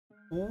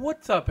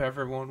What's up,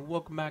 everyone?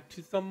 Welcome back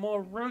to some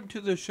more Road to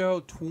the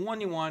Show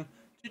 21.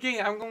 Today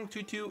I'm going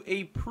to do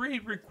a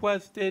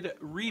pre-requested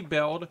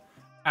rebuild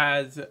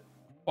as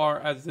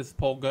far as this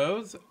poll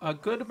goes. A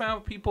good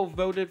amount of people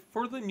voted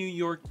for the New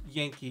York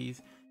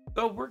Yankees,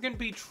 so we're going to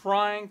be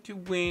trying to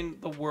win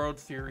the World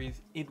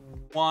Series in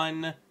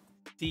one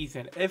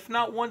season. If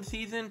not one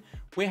season,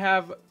 we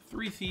have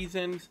 3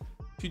 seasons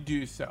to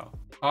do so.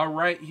 All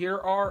right, here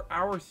are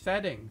our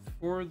settings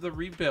for the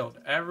rebuild.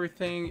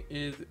 Everything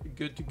is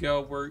good to go.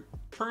 We're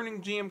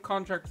turning GM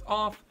contracts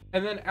off.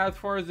 And then as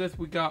far as this,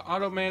 we got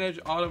auto manage,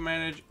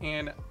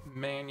 and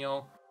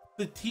manual.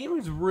 The team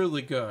is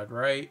really good,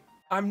 right?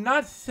 I'm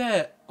not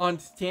set on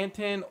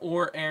Stanton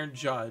or Aaron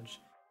Judge.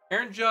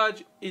 Aaron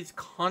Judge is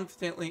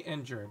constantly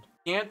injured.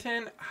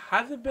 Stanton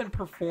hasn't been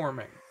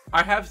performing.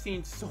 I have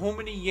seen so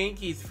many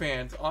Yankees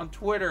fans on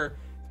Twitter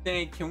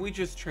saying, can we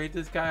just trade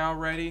this guy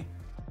already?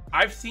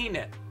 I've seen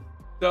it.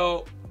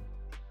 So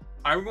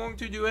I'm going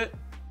to do it.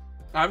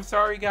 I'm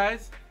sorry,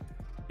 guys.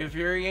 If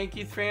you're a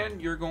Yankees fan,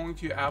 you're going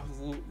to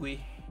absolutely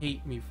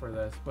hate me for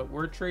this. But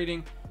we're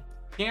trading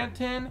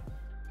Stanton,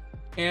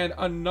 and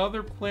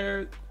another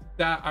player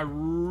that I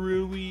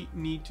really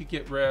need to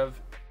get rid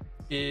of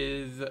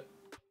is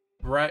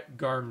Brett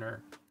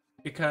Gardner,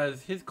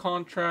 because his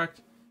contract,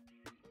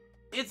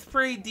 it's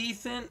pretty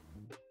decent,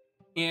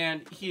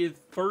 and he is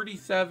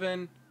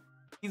 37.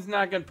 He's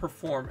not going to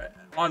perform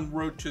on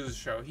Road to the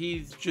Show.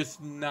 He's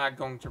just not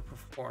going to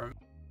perform.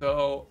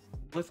 So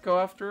let's go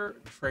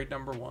after trade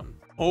number 1.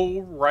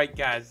 All right,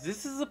 guys,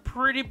 this is a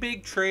pretty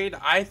big trade.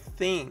 I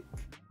think,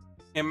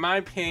 in my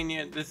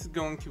opinion, this is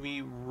going to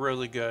be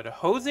really good.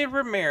 Jose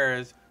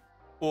Ramirez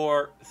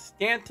for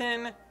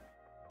Stanton,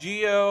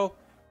 Gio,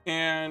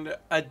 and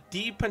a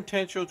deep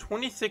potential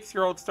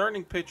 26-year-old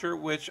starting pitcher,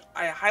 which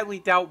I highly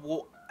doubt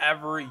will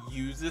ever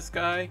use this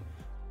guy.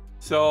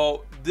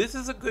 So this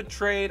is a good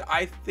trade,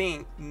 I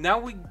think. Now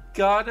we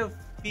gotta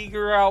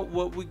figure out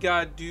what we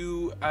gotta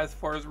do as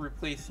far as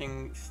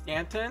replacing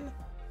Stanton,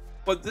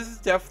 but this is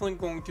definitely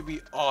going to be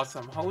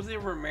awesome. Jose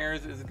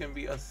Ramirez is going to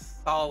be a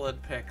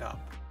solid pickup.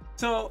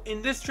 So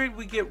in this trade,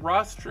 we get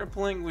Ross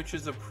Stripling, which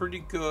is a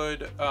pretty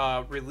good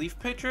relief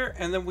pitcher,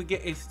 and then we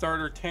get a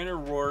starter, Tanner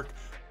Roark,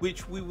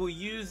 which we will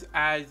use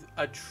as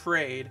a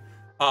trade.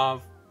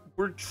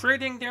 We're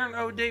trading Darren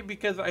O'Day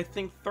because I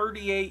think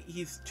 38,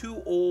 he's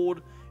too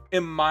old,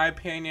 in my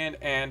opinion,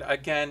 and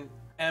again,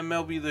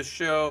 MLB The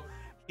Show,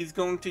 he's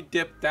going to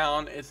dip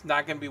down. It's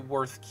not going to be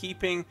worth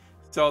keeping,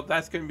 so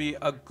that's going to be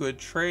a good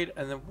trade.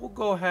 And then we'll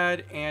go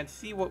ahead and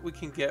see what we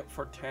can get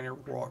for Tanner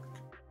Roark.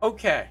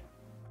 Okay,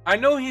 I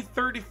know he's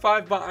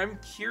 35, but I'm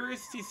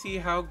curious to see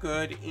how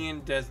good Ian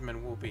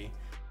Desmond will be.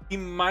 He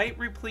might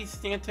replace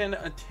Stanton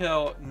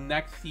until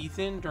next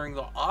season. During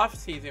the off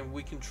season,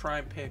 we can try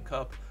and pick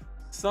up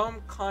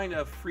some kind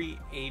of free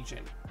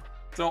agent.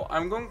 So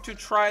I'm going to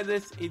try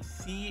this and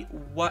see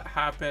what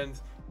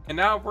happens. And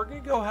now we're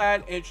going to go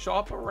ahead and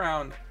shop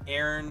around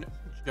Aaron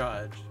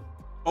Judge.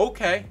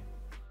 Okay.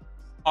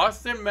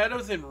 Austin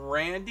Meadows and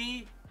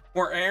Randy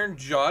or Aaron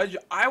Judge.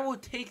 I will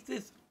take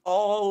this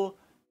all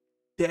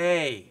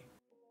day.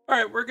 All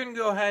right, we're going to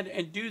go ahead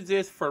and do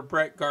this for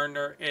Brett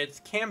Gardner.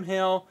 It's Cam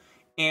Hill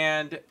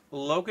and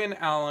Logan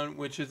Allen,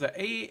 which is an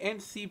A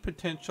and C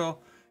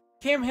potential.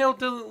 Cam Hill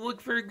doesn't look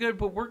very good,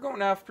 but we're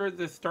going after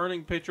the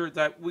starting pitcher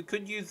that we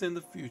could use in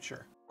the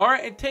future. All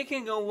right, and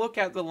taking a look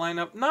at the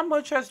lineup, not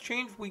much has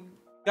changed. We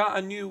got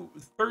a new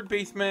third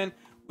baseman,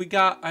 we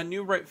got a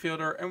new right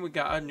fielder, and we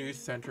got a new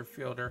center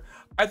fielder.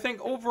 I think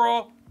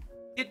overall,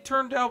 it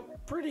turned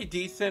out pretty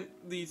decent,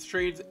 these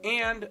trades,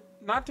 and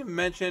not to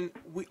mention,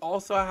 we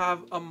also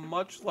have a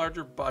much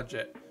larger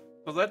budget,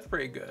 so that's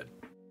pretty good.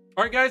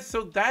 Alright guys,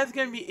 so that's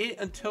going to be it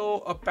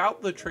until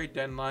about the trade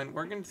deadline.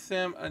 We're going to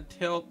sim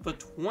until the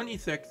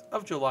 26th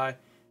of July,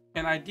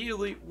 and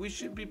ideally, we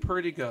should be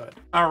pretty good.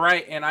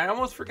 Alright, and I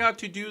almost forgot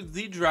to do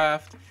the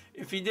draft.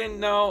 If you didn't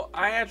know,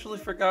 I actually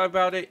forgot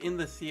about it in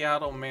the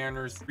Seattle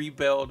Mariners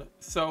rebuild.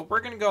 So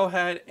we're going to go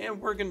ahead and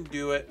we're going to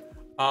do it.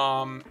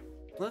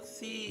 Let's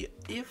see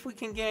if we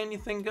can get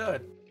anything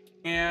good.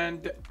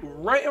 And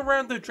right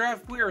around the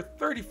draft, we are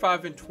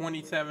 35 and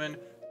 27,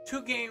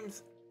 3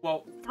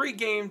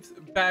 games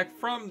back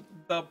from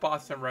the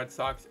Boston Red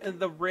Sox, and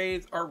the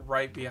Rays are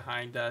right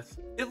behind us.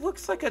 It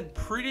looks like a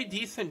pretty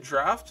decent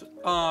draft,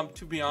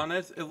 to be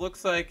honest. It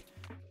looks like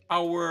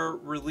our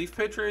relief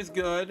pitcher is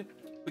good.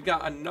 We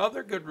got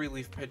another good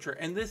relief pitcher,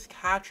 and this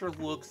catcher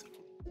looks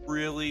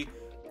really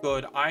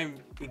good. I'm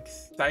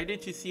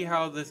excited to see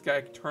how this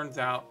guy turns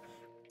out.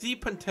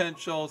 Deep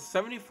potential,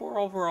 74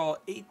 overall,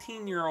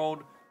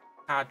 18-year-old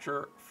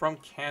catcher from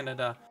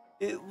Canada.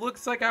 It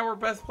looks like our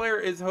best player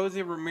is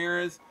Jose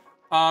Ramirez.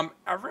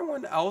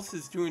 Everyone else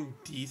is doing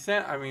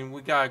decent. I mean,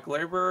 we got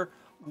Glaber,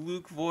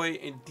 Luke Voigt,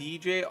 and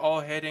DJ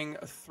all hitting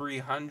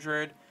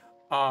 300.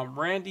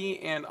 Randy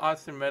and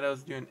Austin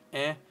Meadows doing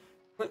eh.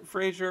 Clint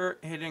Frazier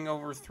hitting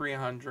over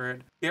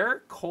 300.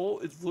 Garrett Cole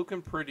is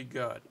looking pretty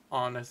good,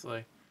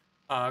 honestly.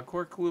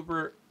 Corey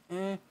Kluber,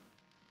 eh.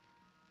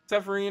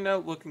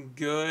 Severino looking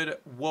good.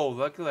 Whoa,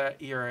 look at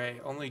that ERA,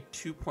 only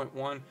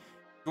 2.1.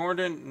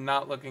 Jordan,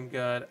 not looking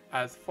good.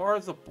 As far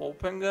as the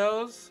bullpen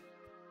goes,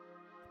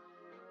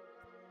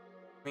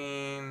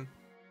 I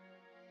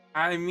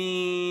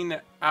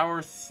mean,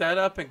 our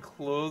setup and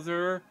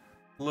closer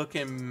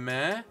looking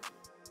meh.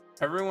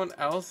 Everyone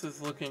else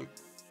is looking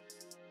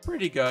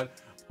pretty good,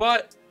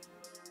 but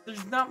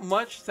there's not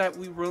much that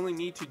we really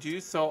need to do.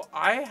 So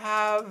I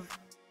have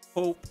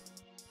hope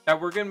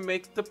that we're going to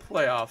make the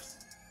playoffs.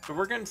 So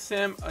we're going to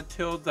sim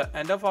until the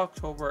end of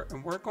October,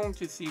 and we're going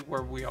to see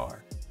where we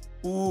are.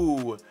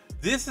 Ooh,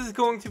 this is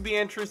going to be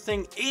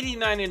interesting.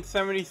 89 and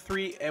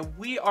 73, and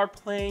we are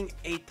playing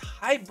a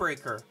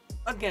tiebreaker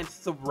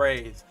against the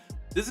Rays.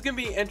 This is going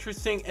to be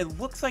interesting. It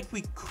looks like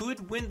we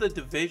could win the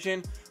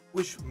division,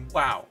 which,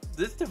 wow,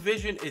 this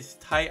division is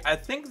tight. I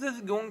think this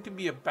is going to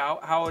be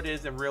about how it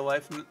is in real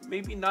life.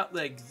 Maybe not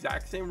the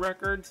exact same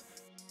records,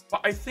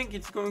 but I think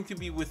it's going to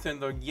be within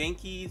the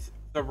Yankees,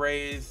 the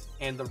Rays,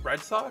 and the Red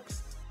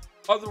Sox.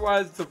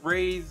 Otherwise, the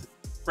Rays,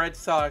 Red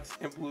Sox,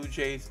 and Blue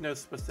Jays, no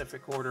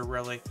specific order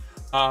really.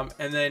 And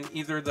then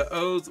either the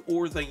O's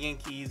or the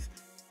Yankees,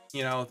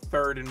 you know,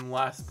 third and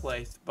last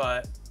place.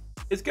 But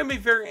it's going to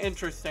be very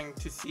interesting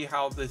to see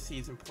how this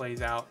season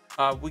plays out.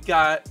 We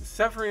got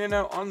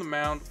Severino on the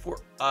mound for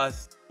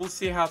us. We'll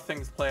see how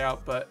things play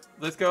out, but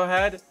let's go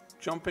ahead,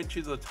 jump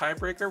into the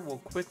tiebreaker. We'll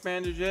quick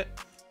manage it.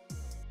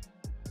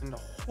 And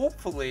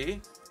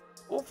hopefully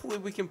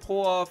we can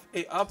pull off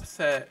a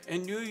upset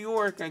in New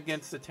York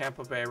against the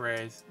Tampa Bay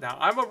Rays. Now,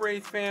 I'm a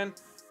Rays fan,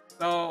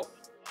 so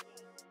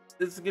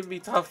this is going to be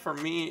tough for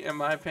me, in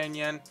my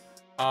opinion.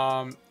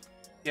 Yeah,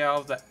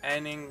 the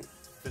inning,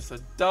 just a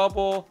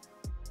double.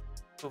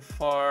 So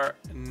far,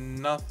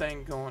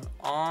 nothing going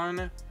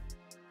on.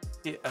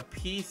 Hit a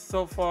piece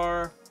so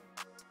far.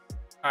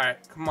 All right,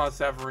 come on,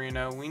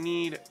 Severino. We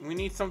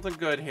need something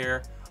good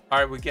here. All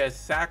right, we get a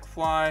sac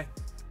fly.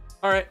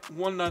 All right,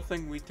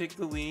 1-0. We take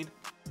the lead.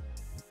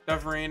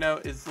 Severino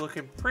is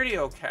looking pretty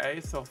okay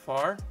so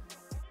far.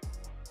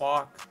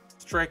 Walk,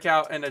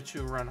 strikeout, and a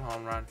 2-run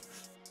home run.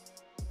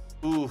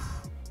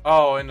 Oof.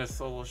 Oh, and a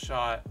solo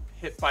shot.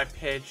 Hit by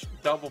pitch,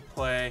 double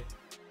play.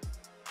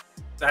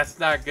 That's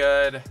not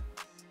good.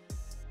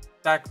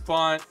 Sack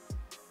bunt.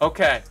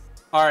 Okay.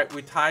 All right,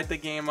 we tied the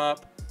game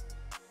up.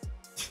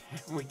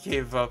 We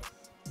gave up.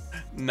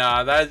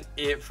 Nah, that's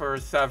it for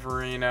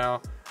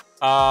Severino.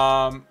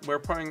 We're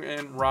putting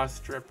in Ross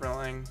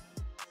Stripling.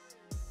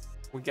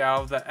 We got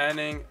out of the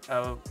inning,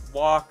 a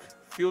walk,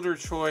 fielder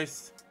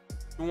choice,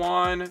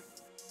 one,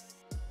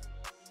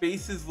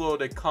 bases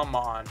loaded. Come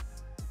on,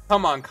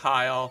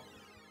 Kyle.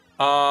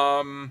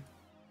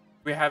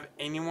 We have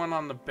anyone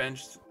on the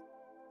bench?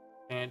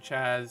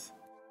 Sanchez.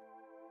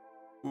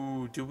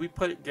 Ooh, do we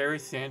put Gary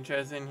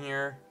Sanchez in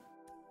here?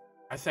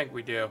 I think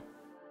we do.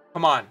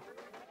 Come on.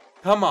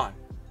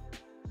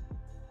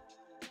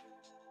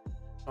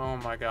 Oh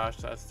my gosh,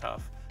 that's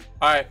tough.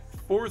 All right,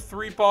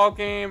 4-3 ball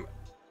game.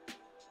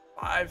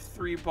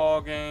 5-3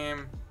 ball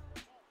game.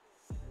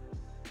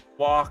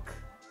 Walk.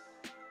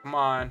 Come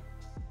on.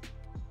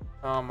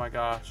 Oh my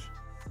gosh.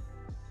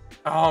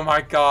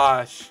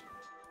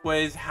 What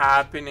is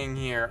happening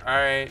here? All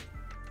right.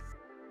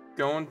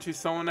 Going to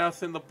someone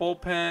else in the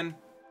bullpen.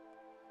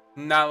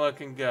 Not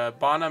looking good.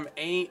 Bottom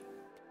 8.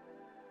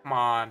 Come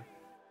on.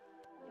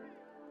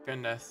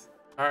 Goodness.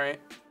 All right.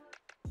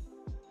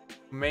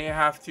 May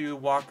have to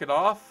walk it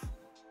off.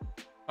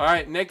 All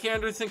right, Nick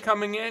Anderson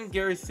coming in.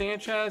 Gary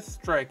Sanchez,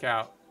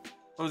 strikeout.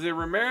 Jose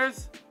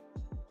Ramirez,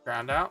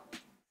 ground out.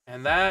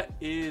 And that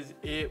is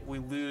it. We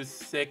lose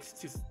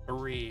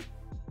 6-3.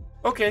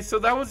 Okay, so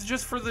that was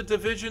just for the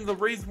division. The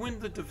Rays win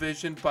the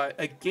division by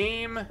a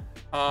game.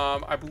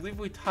 I believe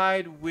we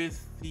tied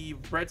with the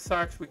Red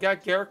Sox. We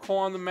got Garrett Cole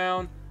on the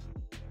mound.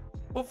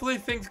 Hopefully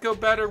things go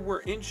better.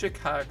 We're in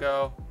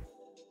Chicago.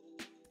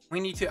 We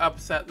need to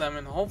upset them,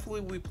 and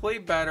hopefully we play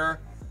better.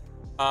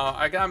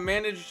 I got to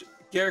manage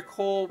Garrett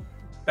Cole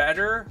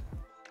better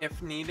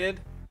if needed.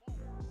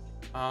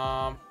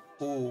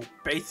 Ooh,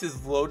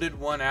 bases loaded,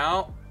 1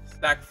 out.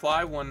 Stack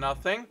fly,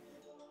 1-0.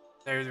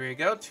 There we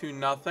go,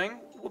 2-0.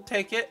 We'll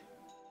take it.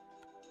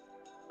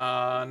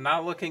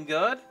 Not looking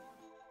good.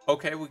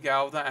 Okay, we got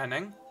out of the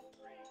inning.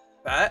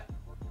 Bat.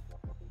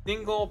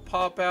 Single,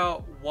 pop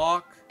out,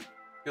 walk.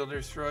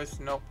 Fielder's choice,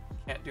 nope,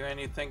 can't do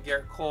anything.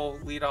 Garrett Cole,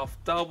 leadoff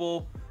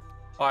double.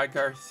 By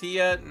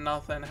Garcia,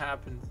 nothing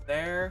happens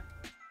there.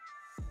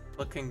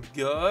 Looking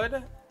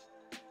good.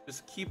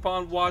 Just keep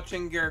on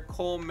watching Garrett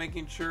Cole,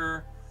 making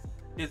sure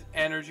his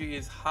energy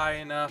is high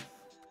enough.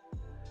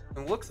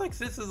 It looks like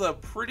this is a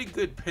pretty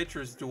good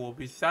pitcher's duel.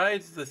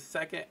 Besides the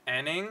second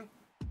inning,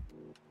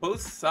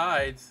 both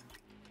sides.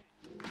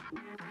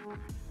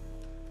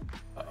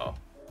 Uh-oh.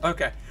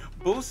 Okay.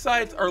 Both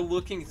sides are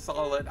looking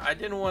solid. I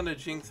didn't want to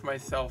jinx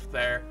myself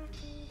there.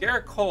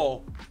 Garrett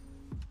Cole.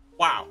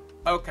 Wow.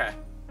 Okay.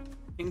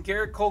 Can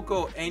Garrett Cole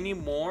go any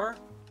more?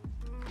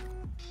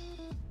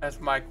 That's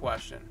my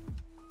question.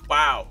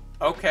 Wow.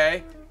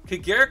 Okay.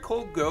 Could Garrett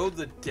Cole go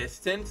the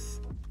distance?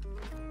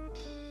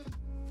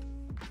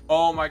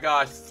 Oh my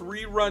gosh.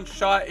 3-run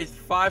shot is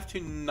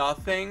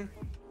 5-0.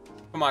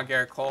 Come on,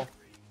 Garrett Cole.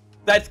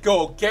 Let's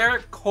go.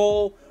 Garrett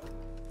Cole,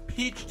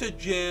 peach to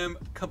Jim,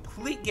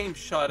 complete game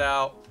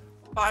shutout,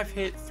 5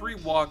 hits, 3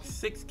 walks,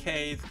 6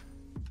 Ks.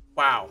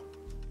 Wow.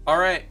 All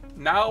right,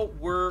 now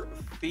we're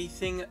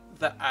facing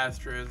the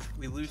Astros.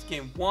 We lose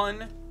game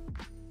 1.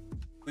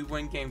 We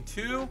win game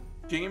 2.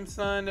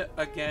 Jameson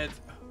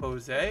against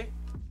Jose.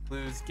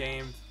 Lose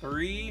game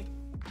 3.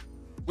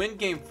 Win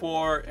game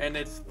 4, and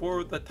it's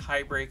for the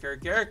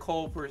tiebreaker. Garrett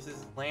Cole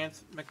versus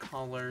Lance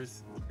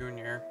McCullers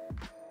Jr.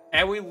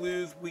 And we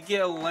lose. We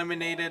get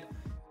eliminated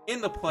in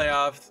the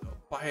playoffs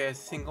by a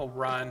single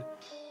run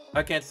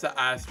against the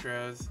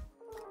Astros.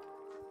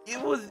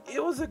 It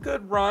was a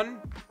good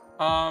run.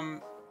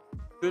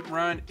 Good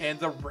run, and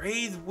the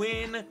Rays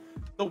win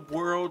the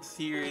World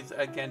Series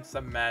against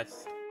the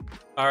Mets.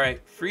 All right,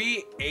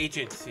 free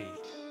agency.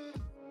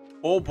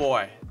 Oh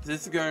boy,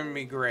 this is going to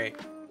be great.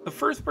 The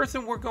first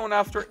person we're going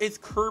after is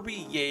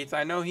Kirby Yates.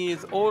 I know he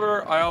is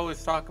older. I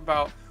always talk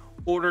about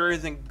older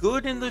isn't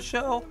good in the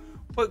show,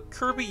 but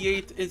Kirby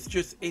Yates is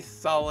just a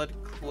solid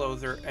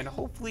closer, and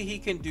hopefully he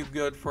can do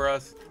good for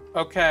us.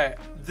 Okay,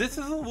 this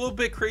is a little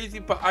bit crazy,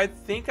 but I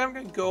think I'm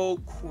going to go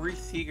Corey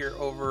Seager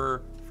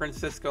over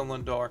Francisco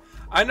Lindor.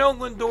 I know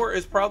Lindor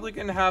is probably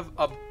going to have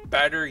a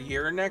better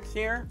year next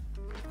year,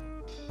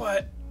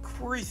 but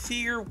Corey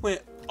Seager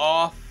went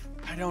off.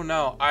 I don't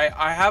know.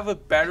 I have a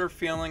better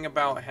feeling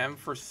about him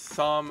for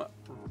some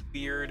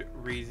weird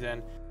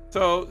reason.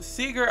 So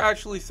Seager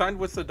actually signed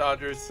with the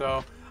Dodgers,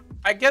 so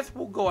I guess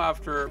we'll go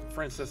after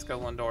Francisco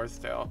Lindor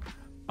still.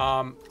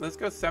 Let's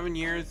go 7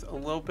 years, a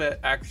little bit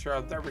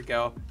extra. There we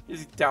go.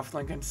 He's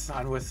definitely going to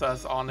sign with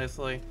us,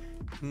 honestly.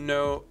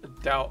 No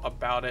doubt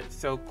about it.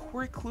 So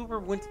Corey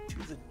Kluber went to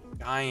the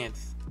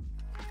Giants.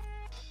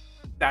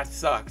 That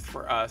sucks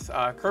for us.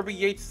 Kirby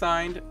Yates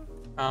signed.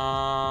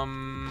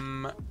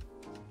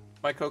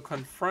 Michael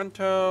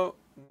Confronto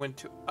went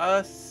to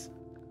us.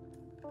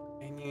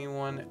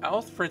 Anyone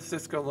else?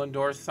 Francisco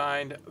Lindor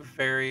signed.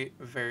 Very,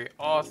 very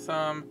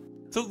awesome.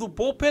 So the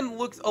bullpen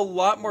looks a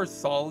lot more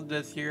solid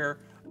this year.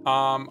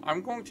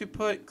 I'm going to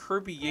put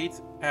Kirby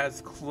Yates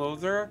as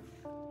closer.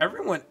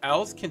 Everyone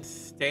else can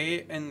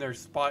stay in their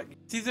spot.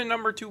 Season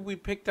number 2, we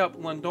picked up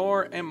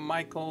Lindor and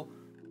Michael.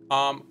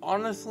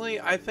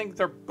 Honestly, I think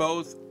they're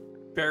both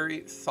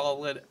very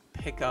solid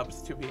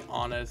pickups, to be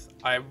honest.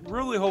 I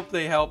really hope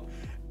they help.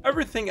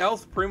 Everything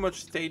else pretty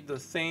much stayed the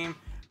same.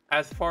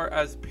 As far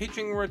as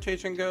pitching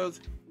rotation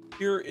goes,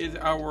 here is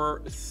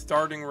our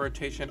starting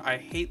rotation. I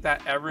hate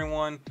that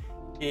everyone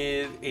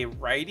is a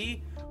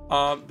righty.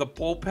 The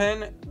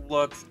bullpen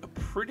looks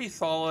pretty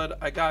solid.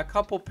 I got a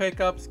couple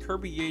pickups,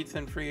 Kirby Yates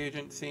in free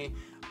agency.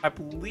 I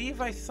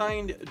believe I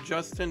signed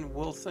Justin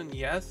Wilson,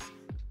 yes.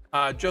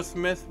 Joe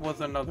Smith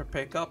was another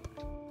pickup,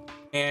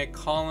 and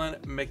Colin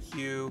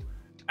McHugh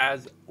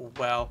as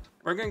well.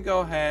 We're gonna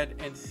go ahead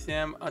and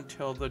sim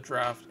until the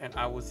draft, and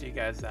I will see you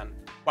guys then.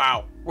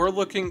 Wow, we're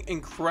looking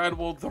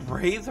incredible. The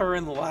Rays are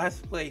in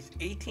last place,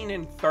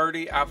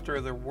 18-30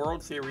 after their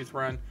World Series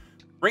run.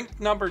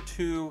 Ranked number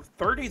 2,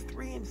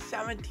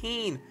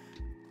 33-17.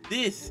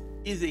 This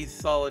is a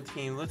solid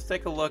team. Let's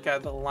take a look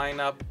at the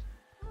lineup.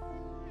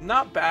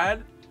 Not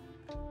bad.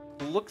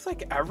 Looks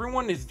like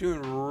everyone is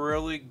doing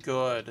really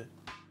good,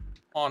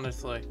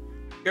 honestly.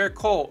 Garrett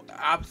Cole,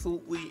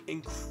 absolutely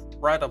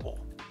incredible.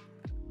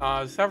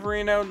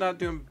 Severino, not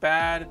doing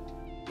bad.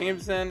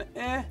 Jameson,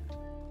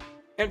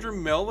 Andrew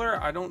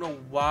Miller, I don't know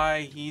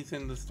why he's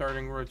in the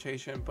starting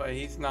rotation, but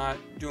he's not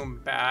doing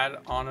bad,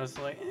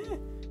 honestly.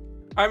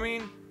 I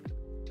mean,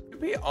 to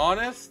be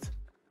honest,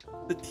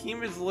 the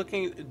team is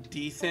looking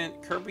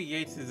decent. Kirby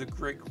Yates is a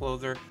great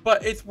closer,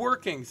 but it's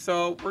working.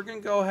 So we're going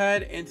to go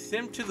ahead and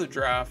sim to the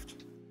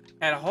draft,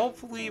 and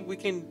hopefully we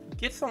can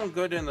get someone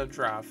good in the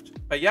draft.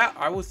 But yeah,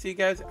 I will see you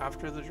guys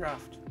after the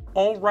draft.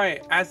 All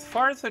right, as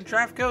far as the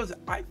draft goes,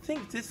 I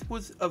think this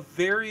was a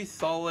very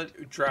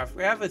solid draft.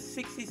 We have a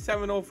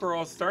 67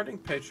 overall starting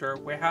pitcher.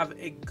 We have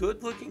a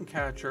good-looking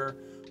catcher,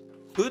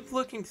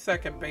 good-looking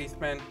second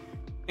baseman,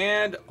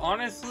 and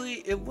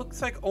honestly, it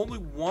looks like only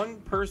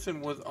one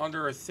person was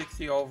under a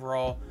 60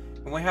 overall,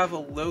 and we have a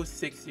low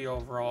 60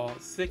 overall,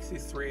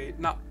 63,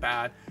 not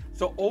bad.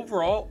 So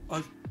overall,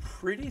 a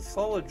pretty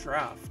solid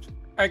draft.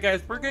 All right,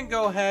 guys, we're going to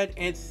go ahead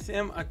and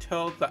sim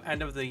until the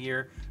end of the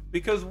year.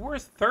 Because we're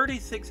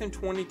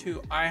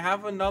 36-22, I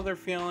have another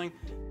feeling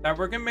that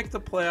we're going to make the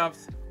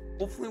playoffs,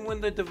 hopefully win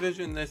the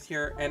division this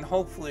year, and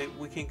hopefully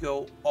we can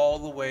go all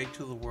the way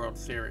to the World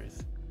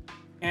Series.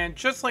 And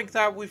just like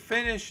that, we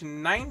finished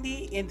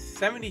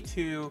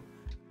 90-72,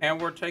 and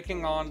we're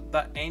taking on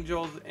the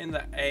Angels in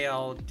the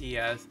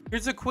ALDS.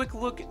 Here's a quick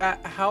look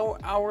at how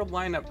our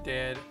lineup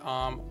did.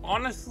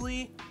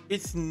 Honestly,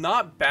 it's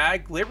not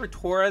bad. Gleyber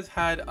Torres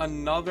had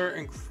another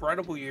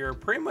incredible year,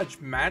 pretty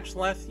much matched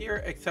last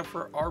year except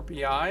for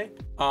RBI.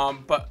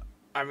 But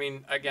I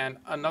mean, again,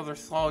 another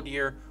solid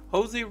year.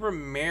 Jose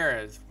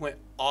Ramirez went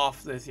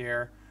off this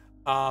year.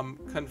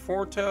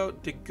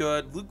 Conforto did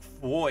good. Luke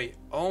Voigt,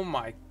 oh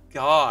my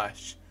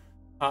gosh.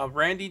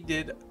 Randy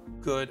did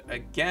good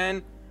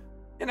again.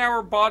 In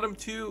our bottom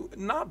two,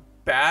 not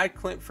bad.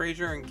 Clint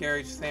Frazier and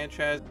Gary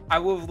Sanchez. I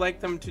would have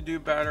liked them to do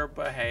better,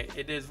 but hey,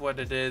 it is what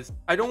it is.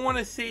 I don't want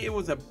to say it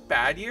was a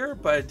bad year,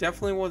 but it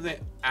definitely wasn't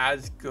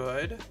as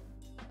good.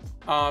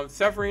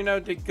 Severino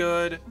did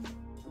good.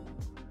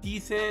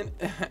 Decent.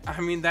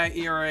 I mean, that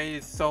ERA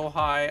is so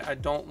high. I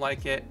don't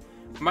like it.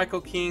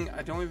 Michael King,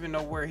 I don't even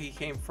know where he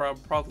came from.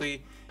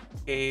 Probably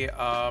a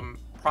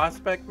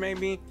prospect,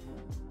 maybe.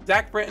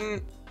 Zach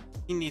Britton,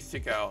 he needs to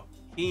go.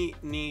 He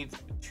needs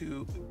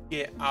to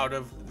get out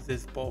of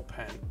this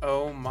bullpen.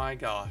 Oh my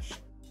gosh.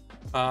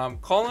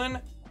 Colin,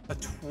 a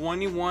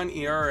 21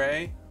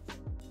 ERA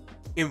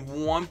in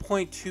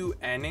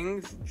 1.2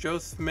 innings. Joe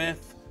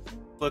Smith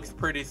looks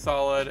pretty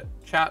solid.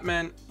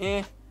 Chapman,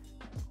 eh.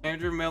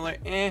 Andrew Miller,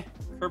 eh.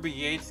 Kirby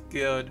Yates,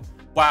 good.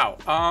 Wow.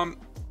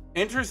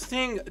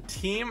 Interesting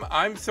team.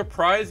 I'm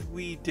surprised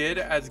we did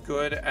as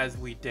good as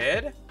we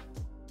did.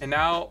 And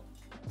now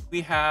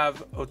we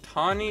have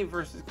Ohtani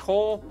versus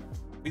Cole.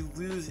 We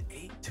lose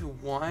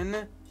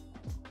 8-1.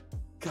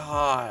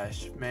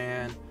 Gosh,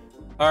 man.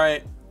 All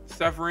right,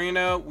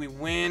 Severino, we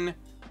win.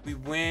 We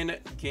win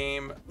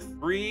game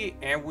 3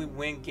 and we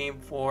win game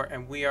 4,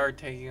 and we are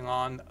taking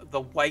on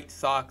the White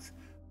Sox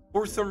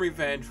for some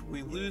revenge.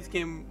 We lose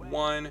game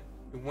 1,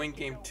 we win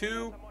game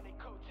 2,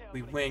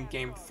 we win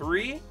game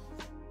 3,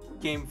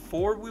 game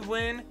 4 we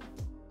win,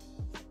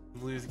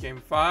 we lose game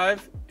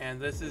 5,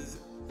 and this is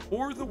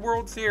for the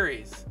World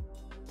Series.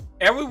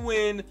 And we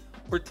win.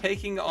 We're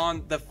taking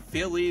on the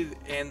Phillies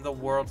in the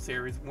World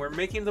Series. We're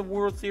making the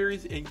World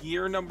Series in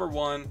year number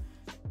 1.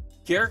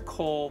 Garrett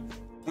Cole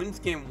wins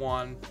game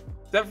 1.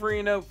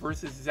 Severino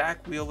versus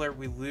Zach Wheeler,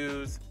 we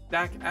lose.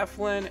 Zach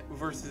Eflin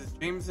versus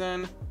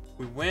Jameson,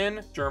 we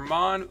win.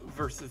 German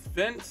versus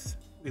Vince,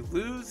 we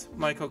lose.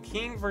 Michael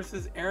King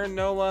versus Aaron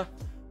Nola,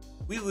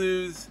 we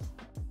lose.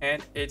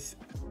 And it's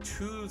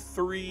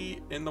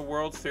 2-3 in the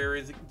World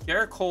Series.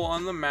 Garrett Cole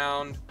on the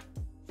mound.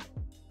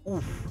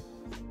 Oof.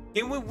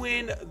 Can we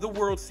win the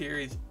World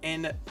Series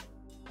in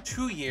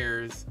 2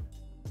 years?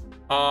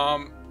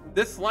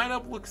 This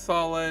lineup looks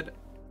solid.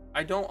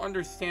 I don't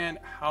understand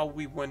how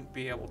we wouldn't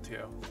be able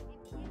to.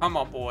 Come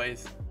on,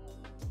 boys.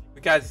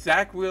 We got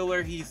Zach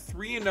Wheeler. He's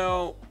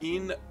 3-0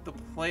 in the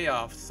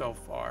playoffs so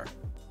far.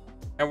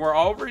 And we're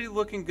already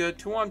looking good.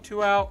 2 on,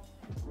 2 out.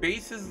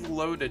 Bases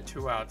loaded,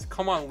 2 outs.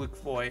 Come on, Luke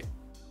Voigt.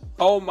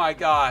 Oh my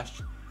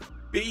gosh.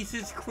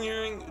 Bases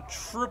clearing,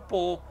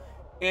 triple,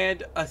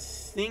 and a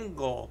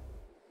single.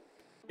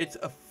 It's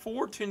a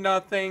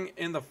 4-0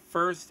 in the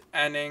first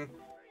inning.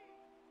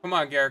 Come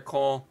on, Garrett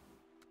Cole.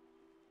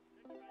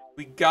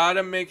 We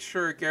gotta make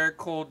sure Garrett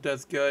Cole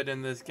does good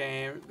in this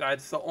game.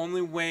 That's the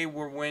only way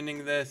we're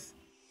winning this.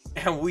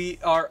 And we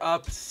are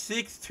up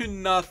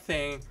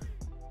 6-0.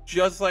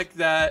 Just like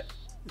that,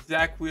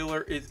 Zach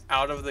Wheeler is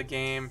out of the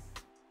game.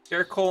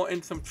 Garrett Cole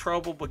in some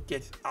trouble, but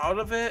gets out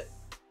of it.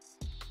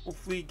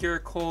 Hopefully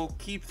Garrett Cole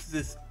keeps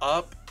this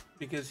up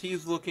because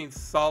he's looking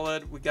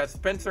solid. We got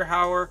Spencer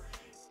Howard,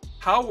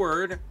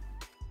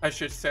 I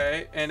should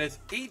say, and it's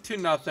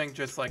 8-0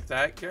 just like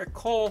that. Garrett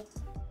Cole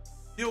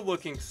still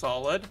looking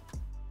solid.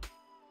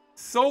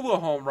 Solo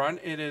home run.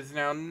 It is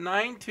now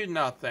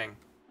 9-0.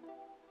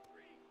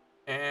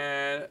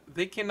 And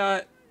they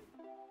cannot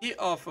get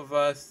off of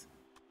us.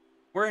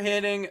 We're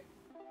hitting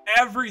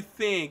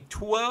everything.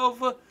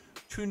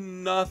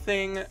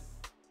 12-0.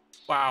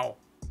 Wow.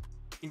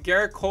 Can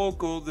Garrett Cole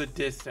go the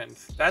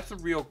distance? That's a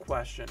real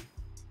question.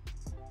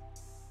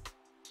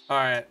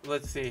 Alright,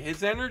 let's see.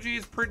 His energy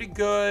is pretty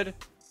good.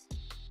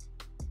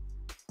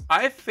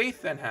 I have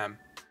faith in him.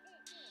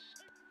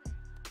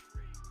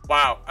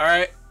 Wow.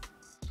 Alright.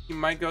 He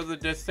might go the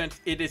distance.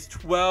 It is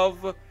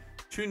 12-0.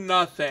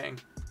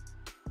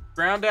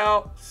 Ground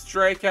out,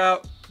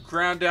 strikeout,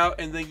 ground out,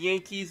 and the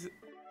Yankees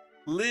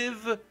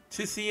live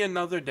to see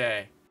another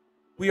day.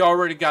 We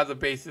already got the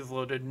bases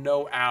loaded.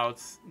 No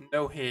outs,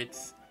 no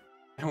hits.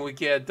 And we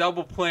get a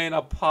double play and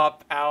a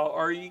pop out.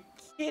 Are you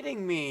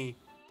kidding me?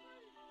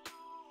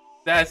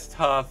 That's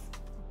tough.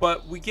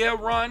 But we get a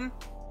run.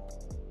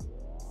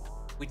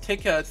 We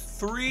take a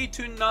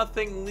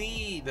 3-0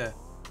 lead.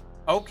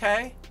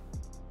 Okay.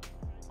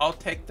 I'll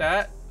take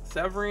that.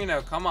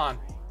 Severino, come on.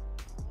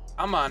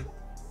 Come on.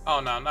 Oh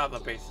no, now the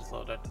base is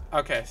loaded.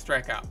 Okay,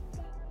 strikeout.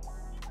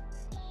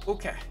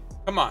 Okay,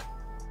 come on.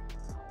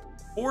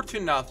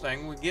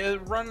 4-0. We get a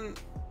run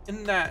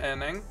in that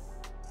inning.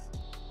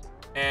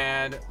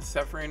 And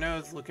Severino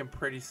is looking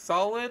pretty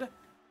solid.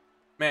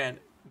 Man,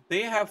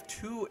 they have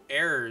 2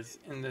 errors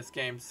in this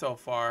game so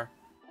far.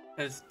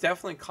 And it's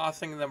definitely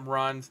costing them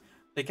runs.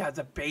 They got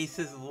the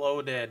bases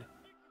loaded.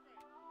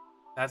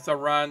 That's a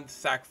run.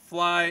 Sac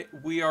fly.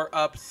 We are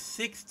up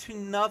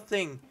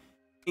 6-0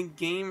 in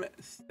game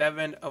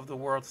 7 of the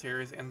World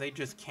Series. And they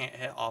just can't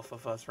hit off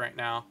of us right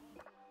now.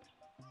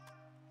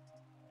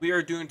 We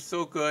are doing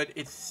so good.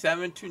 It's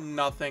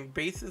 7-0.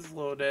 Bases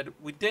loaded.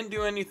 We didn't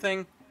do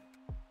anything.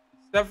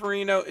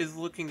 Severino is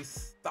looking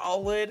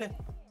solid.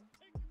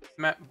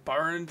 Matt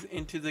Barnes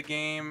into the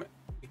game.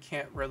 We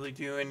can't really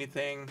do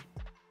anything.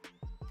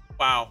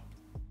 Wow.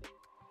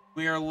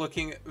 We are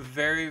looking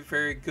very,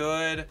 very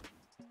good.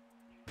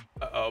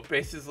 Uh-oh,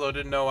 bases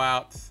loaded, no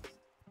outs.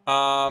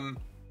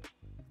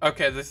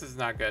 Okay, this is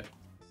not good.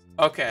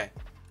 Okay.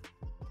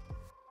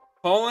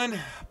 Poland,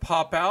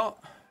 pop out.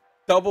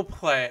 Double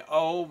play.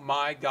 Oh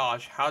my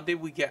gosh, how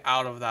did we get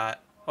out of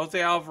that?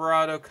 Jose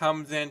Alvarado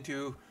comes in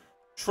to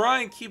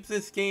try and keep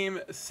this game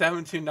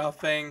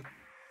 7-0.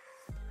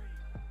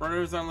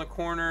 Runners on the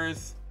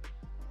corners.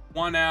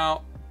 1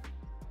 out.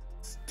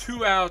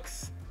 2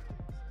 outs.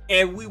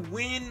 And we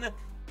win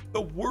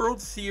the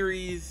World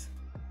Series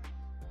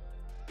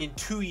in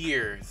 2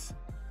 years.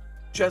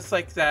 Just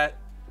like that,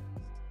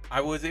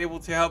 I was able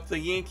to help the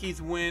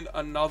Yankees win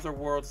another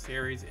World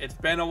Series. It's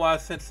been a while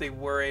since they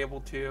were able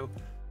to.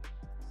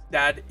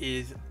 That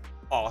is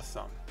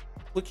awesome.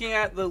 Looking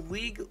at the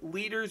league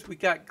leaders, we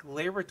got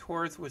Gleyber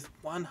Torres with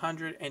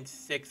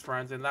 106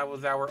 runs, and that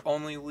was our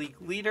only league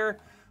leader.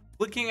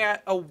 Looking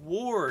at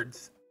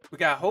awards, we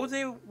got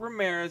Jose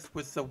Ramirez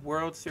with the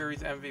World Series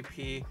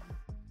MVP,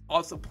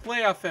 also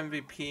playoff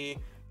MVP.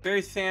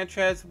 Barry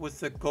Sanchez with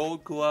the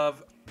Gold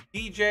Glove,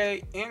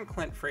 DJ, and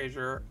Clint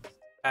Frazier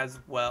as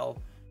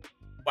well.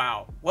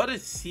 Wow, what a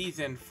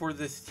season for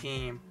this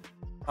team.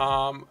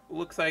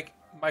 Looks like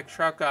Mike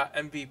Trout got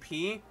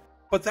MVP.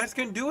 But that's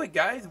going to do it,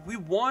 guys. We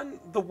won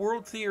the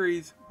World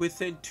Series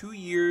within 2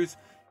 years.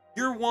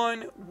 Year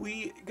 1,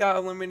 we got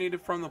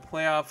eliminated from the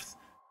playoffs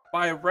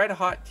by a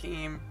red-hot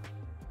team.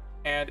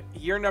 And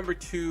year number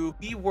 2,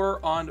 we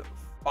were on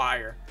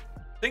fire.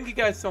 Thank you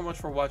guys so much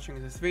for watching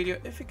this video.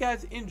 If you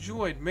guys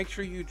enjoyed, make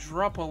sure you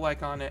drop a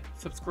like on it.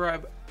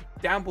 Subscribe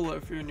down below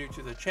if you're new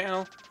to the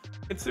channel.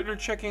 Consider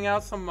checking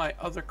out some of my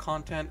other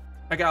content.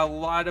 I got a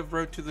lot of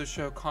Road to the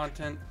Show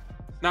content.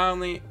 Not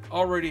only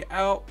already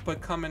out, but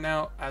coming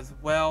out as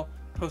well.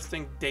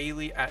 Posting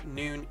daily at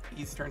noon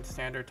Eastern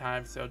Standard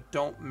Time, so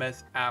don't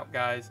miss out,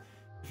 guys.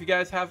 If you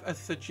guys have a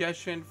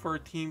suggestion for a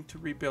team to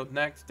rebuild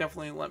next,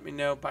 definitely let me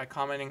know by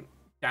commenting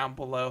down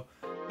below.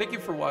 Thank you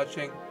for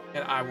watching,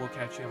 and I will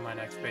catch you in my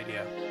next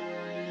video.